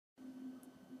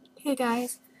Hey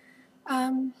guys,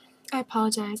 I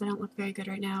apologize, I don't look very good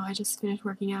right now. I just finished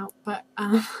working out, but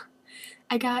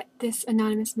I got this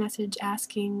anonymous message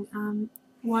asking hang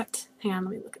on, let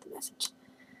me look at the message.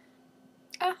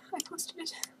 I posted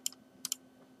it.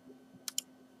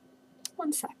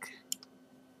 One sec.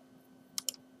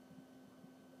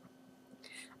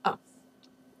 Oh.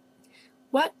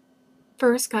 What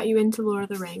first got you into Lord of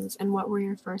the Rings, and what were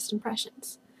your first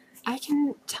impressions? I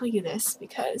can tell you this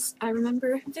because I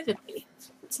remember vividly.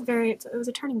 It was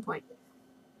a turning point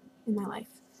in my life.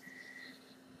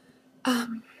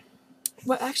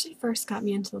 What actually first got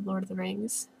me into the Lord of the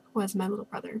Rings was my little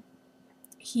brother.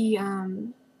 He,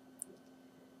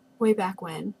 way back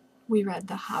when, we read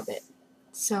The Hobbit,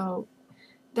 so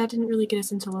that didn't really get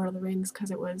us into Lord of the Rings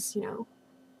because it was, The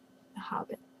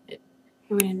Hobbit.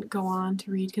 We didn't go on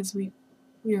to read because we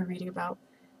were reading about,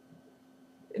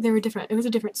 it was a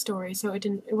different story, so it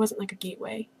wasn't like a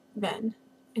gateway then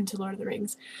into Lord of the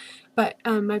Rings. But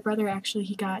my brother actually,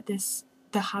 he got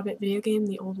The Hobbit video game,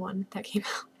 the old one that came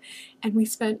out, and we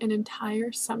spent an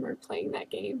entire summer playing that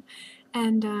game.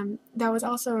 And that was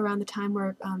also around the time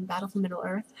where Battle for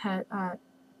Middle-earth had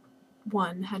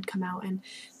come out, and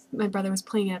my brother was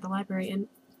playing it at the library. And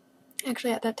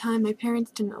actually, at that time, my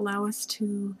parents didn't allow us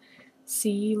to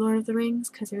see Lord of the Rings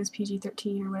because it was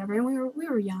PG-13 or whatever, and we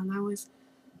were young. I was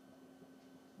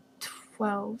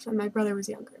 12, and my brother was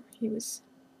younger. He was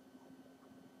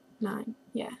 9.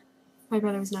 Yeah, my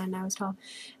brother was 9 and I was 12,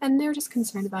 and they were just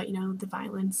concerned about the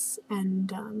violence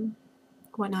and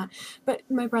whatnot. But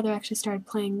my brother actually started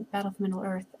playing Battle for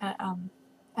Middle-earth at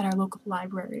our local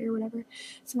library or whatever.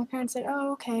 So my parents said,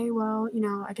 oh, okay, well,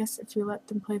 I guess if we let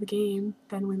them play the game,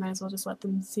 then we might as well just let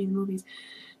them see the movies.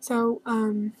 So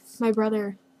my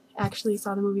brother actually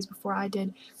saw the movies before I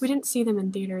did. We didn't see them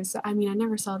in theaters. I mean, I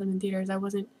never saw them in theaters.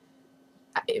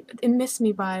 It missed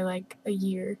me by like a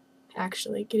year,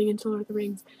 actually, getting into Lord of the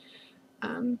Rings.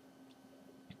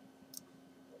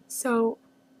 So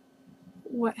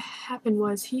what happened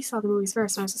was he saw the movies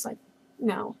first, and I was just like,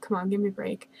 no, come on, give me a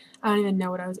break. I don't even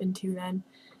know what I was into then.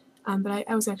 But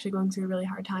I was actually going through a really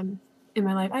hard time in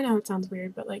my life. I know it sounds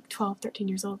weird, but like 12, 13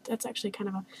 years old, that's actually kind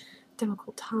of a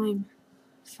difficult time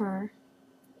for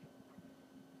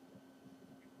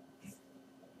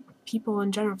people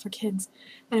in general, for kids.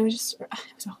 And it was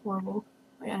a horrible,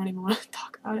 I don't even want to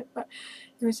talk about it, but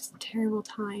it was just a terrible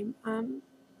time.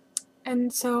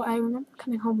 And so I remember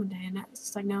coming home one day, and I was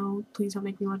just like, no, please don't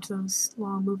make me watch those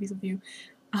long movies with you.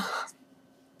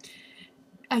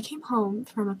 I came home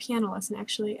from a piano lesson,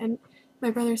 actually, and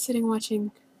my brother's sitting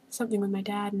watching something with my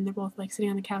dad, and they're both, like, sitting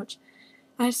on the couch.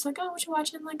 And I was just like, oh, what you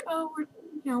watching? I'm like, oh,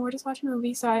 we're just watching a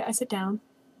movie. So I sit down,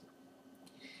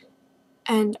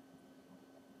 and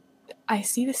I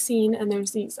see the scene, and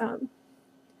there's these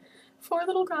 4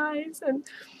 little guys, and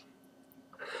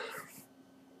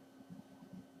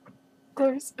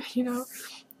there's,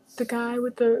 the guy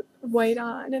with the white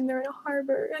on, and they're in a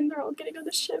harbor, and they're all getting on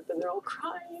the ship, and they're all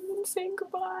crying and saying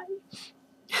goodbye.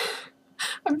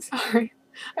 I'm sorry.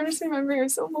 I'm just remembering, it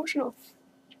was so emotional.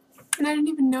 And I didn't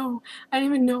even know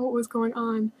what was going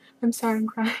on. I'm sorry, I'm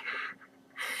crying.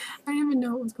 I didn't even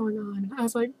know what was going on. I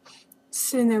was like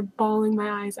sitting there bawling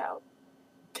my eyes out.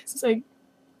 Because it's like,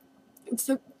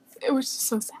 it was just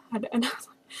so sad. And I was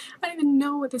like, I didn't even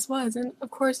know what this was. And of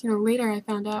course, later I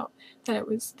found out that it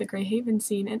was the Grey Haven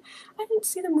scene. And I didn't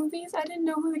see the movies. I didn't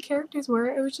know who the characters were.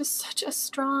 It was just such a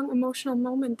strong emotional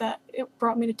moment that it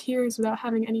brought me to tears without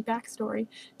having any backstory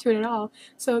to it at all.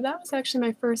 So that was actually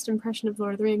my first impression of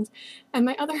Lord of the Rings. And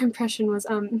my other impression was,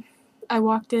 I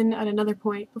walked in at another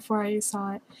point before I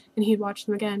saw it, and he'd watched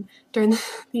them again during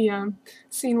the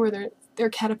scene where they're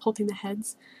catapulting the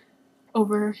heads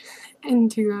over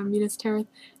into Minas Tirith.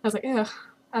 I was like, ugh,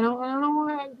 I don't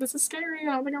know, this is scary,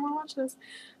 I don't think I want to watch this.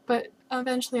 But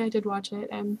eventually I did watch it,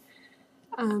 and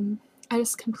I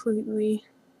just completely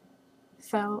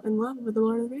fell in love with the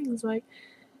Lord of the Rings. Like,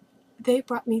 they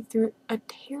brought me through a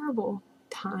terrible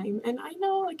time, and I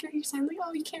know, like, you're saying, like,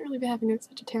 oh, you can't really be having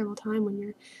such a terrible time when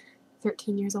you're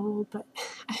 13 years old, but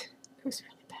it was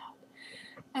really bad.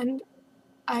 And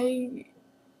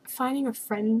finding a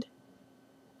friend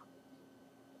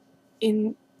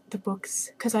in the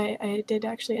books, because I did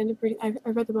actually end up reading, I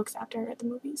read the books after I read the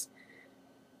movies.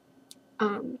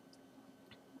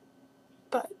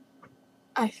 But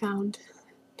I found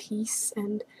peace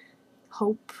and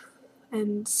hope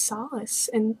and solace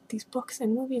in these books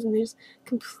and movies, and they just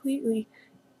completely,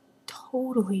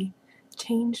 totally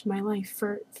changed my life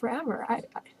forever.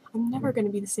 I'm never going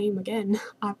to be the same again,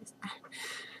 obviously.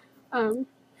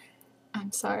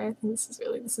 I'm sorry, I think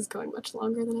this is going much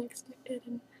longer than I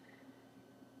expected,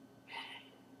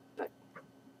 but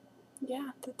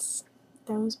yeah,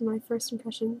 those were my first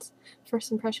impressions.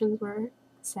 First impressions were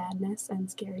sadness and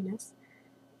scariness,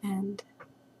 and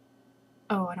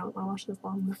oh, I don't want to watch this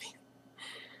long movie.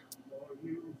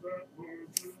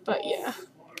 But yeah,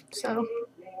 so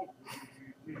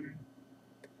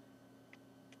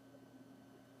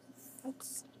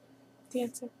that's the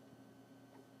answer.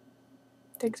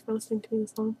 Thanks for listening to me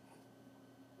this long.